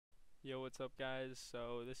Yo, what's up guys?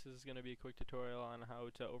 So this is going to be a quick tutorial on how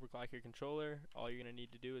to overclock your controller. All you're going to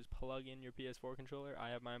need to do is plug in your PS4 controller. I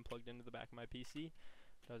have mine plugged into the back of my PC.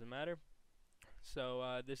 Doesn't matter.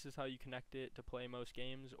 So this is how you connect it to play most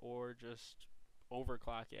games, or just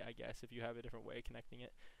overclock it, I guess, if you have a different way of connecting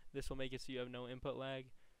it. This will make it so you have no input lag.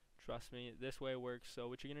 Trust me, this way it works. So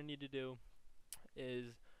what you're going to need to do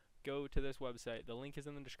is go to this website. The link is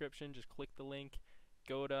in the description. Just click the link.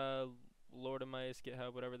 Go to Lord of Mice,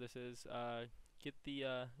 GitHub, whatever this is.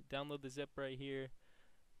 Download the zip right here.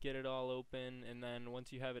 Get it all open, and then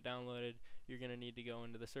once you have it downloaded, you're gonna need to go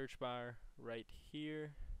into the search bar right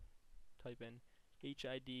here. Type in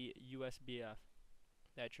HID USBF.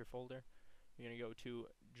 That's your folder. You're gonna go to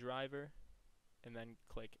Driver, and then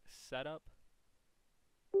click Setup,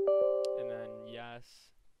 and then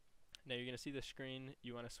Yes. Now you're gonna see the screen.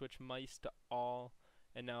 You want to switch mice to all.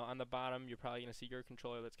 And now on the bottom, you're probably going to see your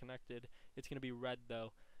controller that's connected. It's going to be red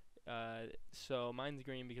though. So mine's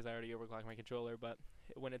green because I already overclocked my controller. But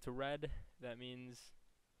when it's red, that means,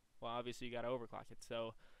 well, obviously you got to overclock it.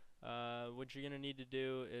 So what you're going to need to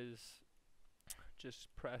do is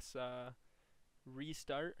just press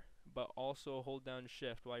restart, but also hold down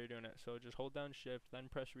shift while you're doing it. So just hold down shift, then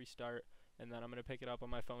press restart, and then I'm going to pick it up on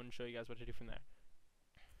my phone and show you guys what to do from there.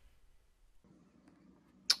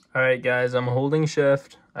 Alright guys, I'm holding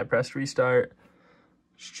shift. I pressed restart.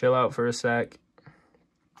 Just chill out for a sec.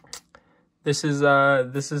 This is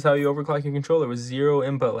how you overclock your controller with zero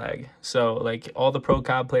input lag. So like all the pro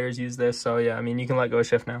COD players use this. So yeah, I mean you can let go of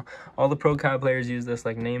shift now. All the pro COD players use this,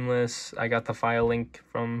 like Nameless. I got the file link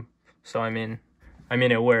from, so I mean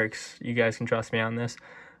it works. You guys can trust me on this.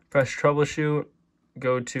 Press troubleshoot,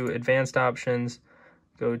 go to advanced options,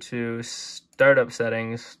 go to startup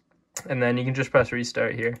settings, and then you can just press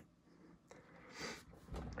restart here.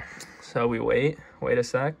 So we wait a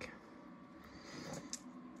sec.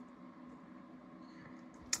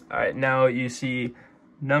 Alright, now you see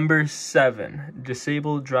number 7,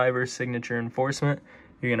 disable driver signature enforcement.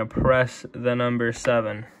 You're gonna press the number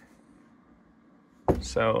 7.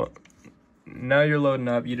 So now you're loading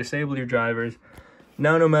up, you disabled your drivers.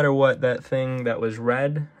 Now no matter what, that thing that was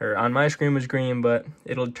red, or on my screen was green, but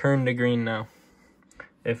it'll turn to green now.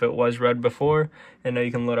 If it was red before, and now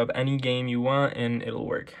you can load up any game you want and it'll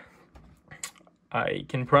work. I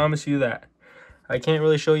can promise you that. I can't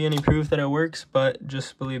really show you any proof that it works, but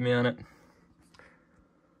just believe me on it.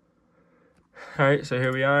 Alright, so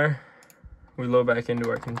here we are. We load back into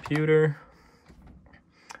our computer.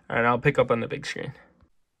 And I'll pick up on the big screen.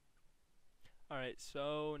 Alright,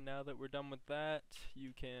 so now that we're done with that,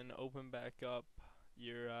 you can open back up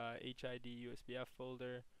your HID USBF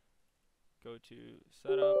folder. Go to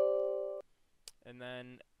Setup, and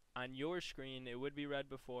then on your screen it would be red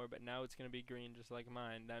before, but now it's going to be green just like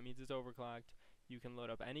mine. That means it's overclocked. You can load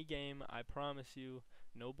up any game. I promise you,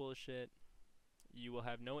 no bullshit. You will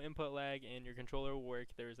have no input lag and your controller will work.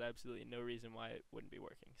 There is absolutely no reason why it wouldn't be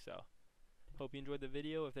working. So hope you enjoyed the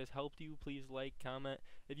video. If this helped you, please like, comment.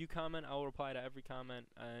 If you comment, I'll reply to every comment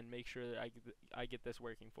and make sure that I get this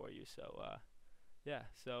working for you. So yeah,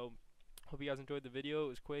 so hope you guys enjoyed the video. It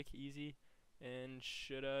was quick, easy, and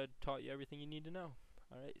should have taught you everything you need to know.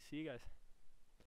 Alright, see you guys.